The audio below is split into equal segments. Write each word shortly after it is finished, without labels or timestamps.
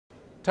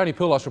Tony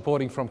Poulos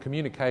reporting from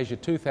CommunicAsia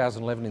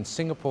 2011 in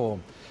Singapore.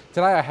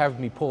 Today I have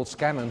with me Paul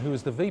Scanlan, who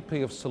is the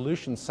VP of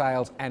Solution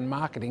Sales and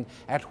Marketing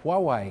at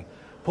Huawei.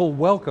 Paul,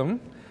 welcome.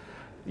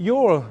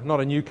 You're not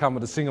a newcomer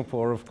to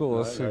Singapore, of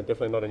course. No,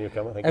 definitely not a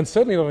newcomer, thank you. And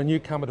certainly not a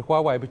newcomer to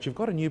Huawei, but you've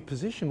got a new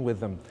position with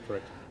them.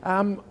 Correct.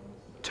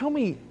 Tell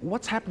me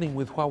what's happening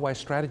with Huawei's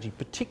strategy,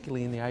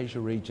 particularly in the Asia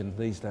region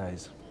these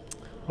days.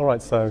 All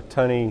right, so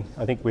Tony,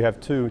 I think we have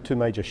two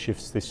major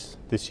shifts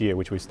this year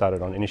which we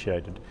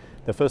initiated.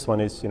 The first one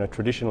is,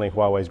 traditionally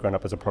Huawei's grown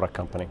up as a product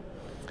company,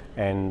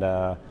 and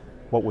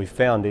what we've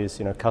found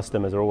is,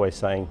 customers are always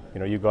saying,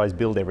 you guys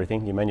build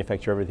everything, you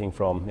manufacture everything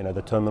from,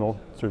 the terminal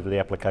through to the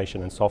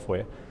application and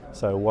software.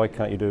 So why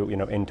can't you do,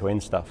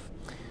 end-to-end stuff?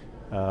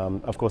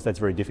 Of course, that's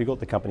very difficult.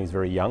 The company's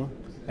very young.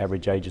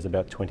 Average age is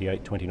about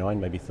 28, 29,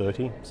 maybe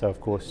 30. So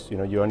of course,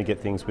 you only get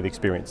things with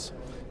experience.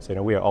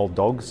 So we are old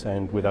dogs,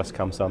 and with us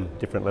come some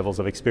different levels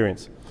of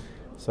experience.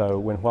 So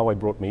when Huawei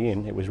brought me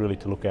in, it was really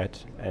to look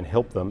at and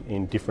help them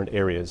in different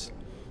areas.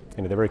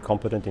 They're very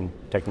competent in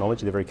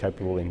technology, they're very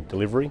capable in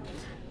delivery,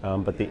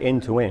 but the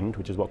end-to-end,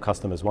 which is what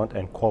customers want,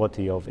 and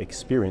quality of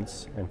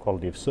experience and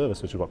quality of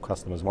service, which is what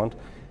customers want,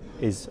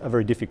 is a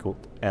very difficult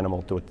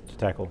animal to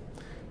tackle.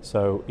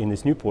 So in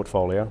this new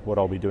portfolio, what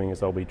I'll be doing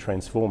is I'll be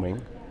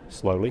transforming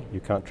slowly. You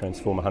can't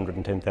transform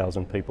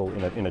 110,000 people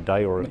in a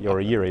day or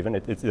a year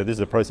even. This is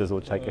a process that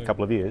will take a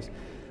couple of years.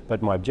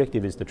 But my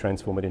objective is to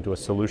transform it into a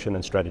solution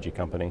and strategy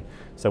company.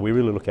 So we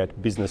really look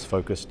at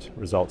business-focused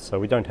results. So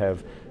we don't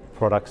have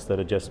products that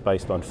are just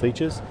based on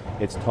features.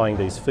 It's tying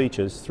these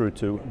features through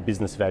to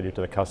business value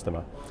to the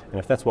customer. And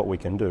if that's what we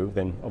can do,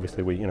 then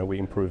obviously we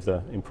improve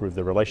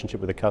the relationship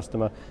with the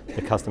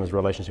customer's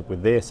relationship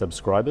with their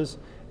subscribers,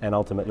 and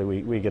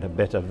ultimately we get a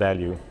better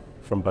value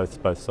from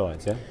both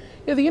sides.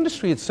 Yeah, the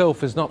industry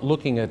itself is not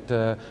looking at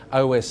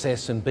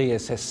OSS and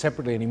BSS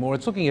separately anymore.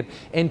 It's looking at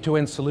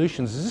end-to-end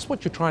solutions. Is this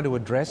what you're trying to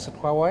address at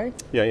Huawei?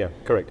 Yeah,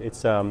 correct.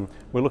 It's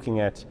we're looking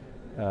at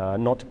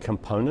not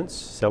components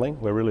selling.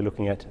 We're really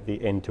looking at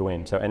the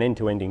end-to-end. So an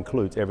end-to-end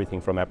includes everything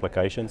from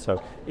applications.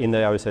 So in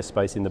the OSS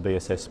space, in the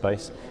BSS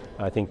space,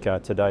 I think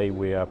today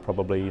we are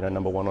probably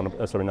number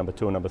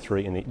two or number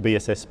three in the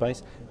BSS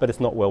space, but it's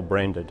not well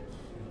branded,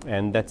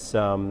 and that's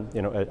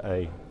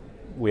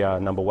we are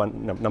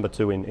number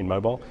two in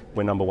mobile.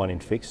 We're number one in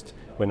fixed.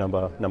 We're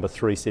number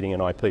three sitting in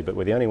IP, but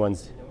we're the only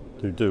ones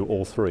who do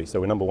all three. So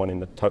we're number one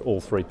in the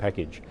all three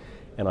package.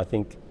 And I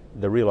think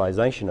the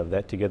realization of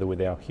that, together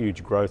with our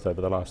huge growth over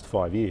the last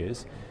 5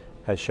 years,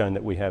 has shown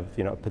that we have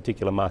a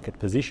particular market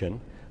position,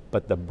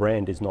 but the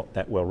brand is not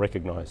that well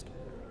recognized.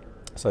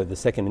 So the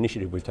second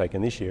initiative we've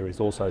taken this year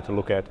is also to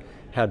look at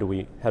how do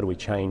we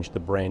change the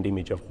brand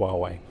image of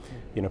Huawei.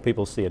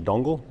 People see a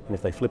dongle, and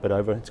if they flip it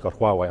over, it's got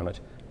Huawei on it.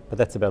 But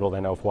that's about all they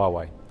know of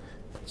Huawei.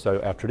 So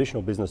our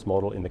traditional business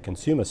model in the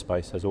consumer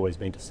space has always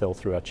been to sell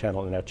through our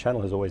channel, and our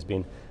channel has always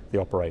been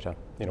the operator.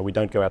 We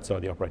don't go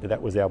outside the operator.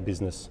 That was our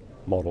business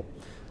model.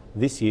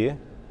 This year,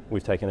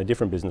 we've taken a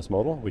different business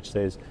model, which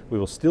says we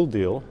will still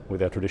deal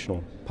with our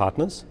traditional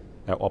partners,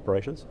 our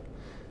operators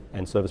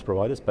and service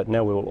providers, but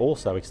now we will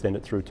also extend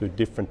it through to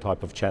different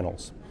type of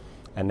channels.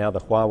 And now the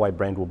Huawei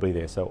brand will be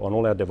there. So on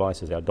all our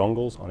devices, our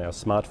dongles, on our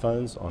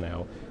smartphones, on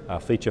our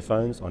feature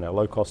phones, on our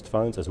low-cost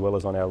phones, as well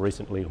as on our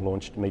recently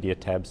launched media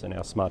tabs and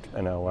our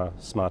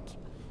smart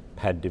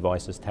pad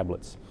devices,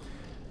 tablets.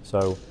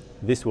 So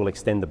this will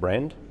extend the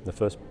brand,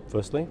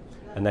 firstly,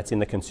 and that's in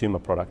the consumer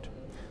product.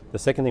 The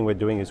second thing we're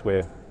doing is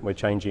we're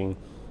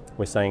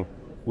saying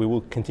we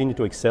will continue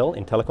to excel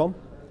in telecom,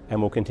 and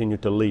we'll continue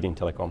to lead in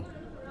telecom.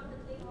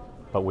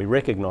 But we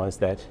recognize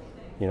that,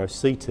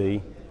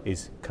 CT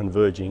is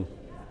converging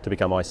to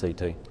become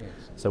ICT. Yes.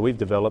 So we've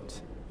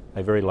developed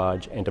a very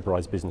large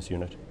enterprise business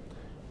unit.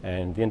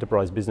 And the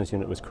enterprise business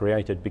unit was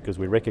created because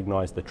we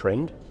recognized the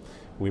trend.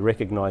 We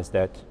recognized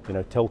that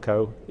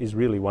telco is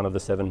really one of the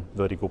 7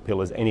 vertical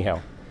pillars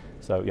anyhow.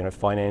 So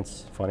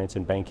finance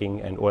and banking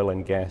and oil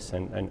and gas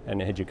and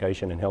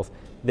education and health,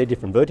 they're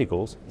different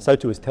verticals, so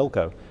too is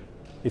telco.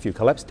 If you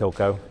collapse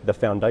telco, the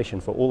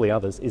foundation for all the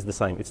others is the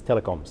same. It's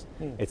telecoms.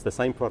 It's the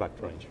same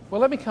product range. Well,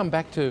 let me come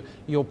back to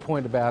your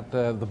point about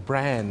the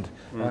brand.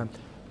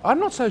 I'm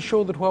not so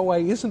sure that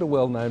Huawei isn't a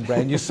well-known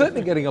brand. You're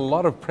certainly getting a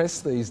lot of press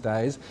these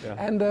days,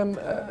 and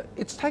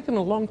it's taken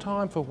a long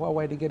time for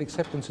Huawei to get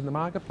acceptance in the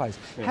marketplace.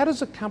 How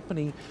does a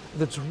company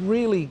that's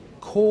really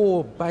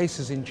core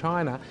bases in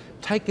China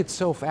take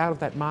itself out of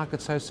that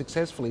market so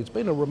successfully? It's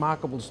been a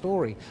remarkable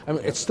story. I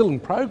mean, it's still in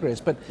progress,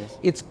 but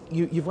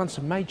you've won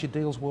some major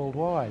deals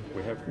worldwide.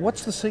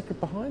 What's the secret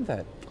behind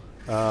that?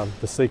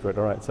 The secret,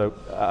 all right. So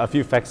a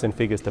few facts and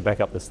figures to back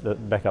up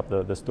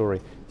the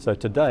story. So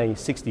today,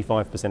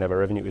 65% of our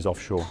revenue is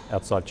offshore,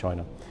 outside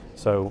China.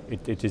 So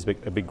it is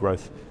a big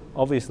growth.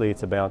 Obviously,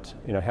 it's about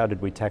how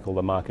did we tackle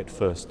the market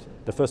first.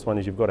 The first one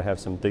is you've got to have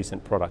some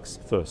decent products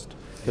first.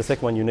 The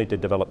second one, you need to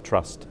develop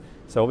trust.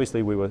 So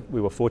obviously, we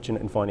were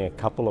fortunate in finding a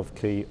couple of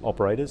key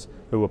operators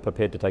who were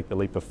prepared to take the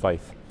leap of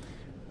faith.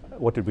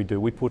 What did we do?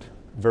 We put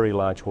very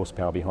large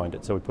horsepower behind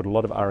it. So we put a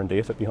lot of R&D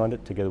effort behind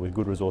it, together with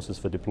good resources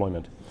for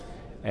deployment.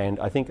 And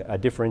I think a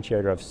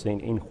differentiator I've seen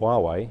in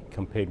Huawei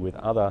compared with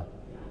other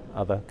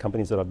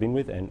companies that I've been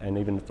with, and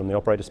even from the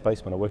operator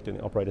space, when I worked in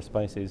the operator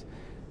space, is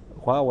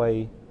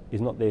Huawei is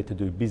not there to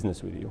do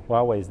business with you.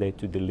 Huawei is there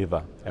to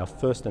deliver. Our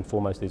first and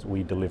foremost is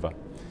we deliver.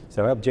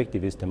 So our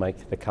objective is to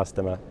make the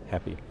customer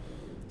happy.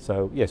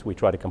 So yes, we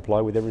try to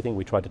comply with everything.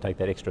 We try to take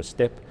that extra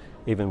step.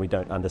 Even we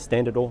don't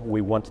understand it all,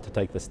 we want to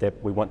take the step.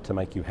 We want to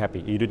make you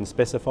happy. You didn't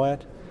specify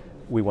it,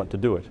 we want to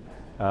do it.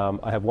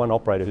 I have one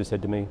operator who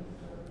said to me,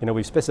 you know,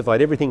 we've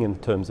specified everything in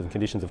terms of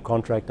conditions of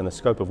contract and the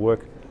scope of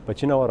work,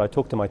 but you know what, I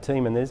talked to my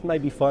team and there's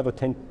maybe 5 or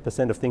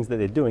 10% of things that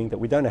they're doing that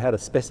we don't know how to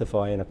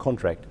specify in a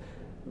contract.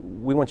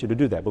 We want you to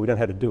do that, but we don't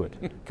know how to do it.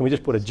 Can we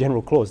just put a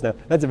general clause? Now,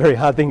 that's a very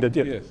hard thing to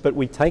do, yes. But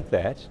we take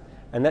that,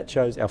 and that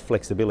shows our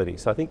flexibility.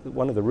 So I think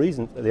one of the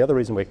reasons, the other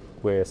reason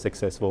we're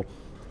successful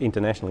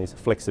internationally is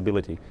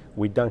flexibility.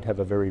 We don't have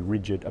a very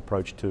rigid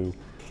approach to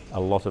a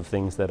lot of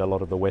things that a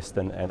lot of the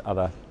Western and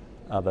other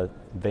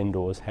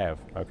vendors have,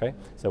 okay?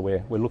 So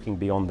we're looking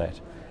beyond that.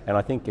 And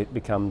I think it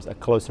becomes a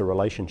closer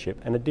relationship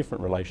and a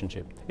different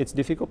relationship. It's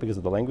difficult because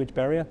of the language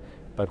barrier,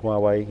 but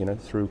Huawei, you know,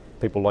 through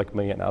people like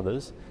me and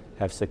others,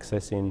 have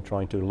success in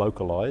trying to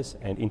localize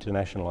and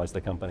internationalize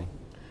the company.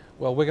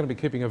 Well, we're going to be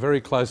keeping a very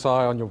close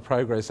eye on your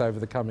progress over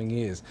the coming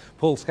years.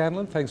 Paul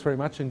Scanlan, thanks very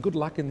much and good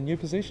luck in the new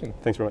position.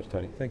 Thanks very much,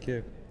 Tony. Thank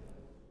you.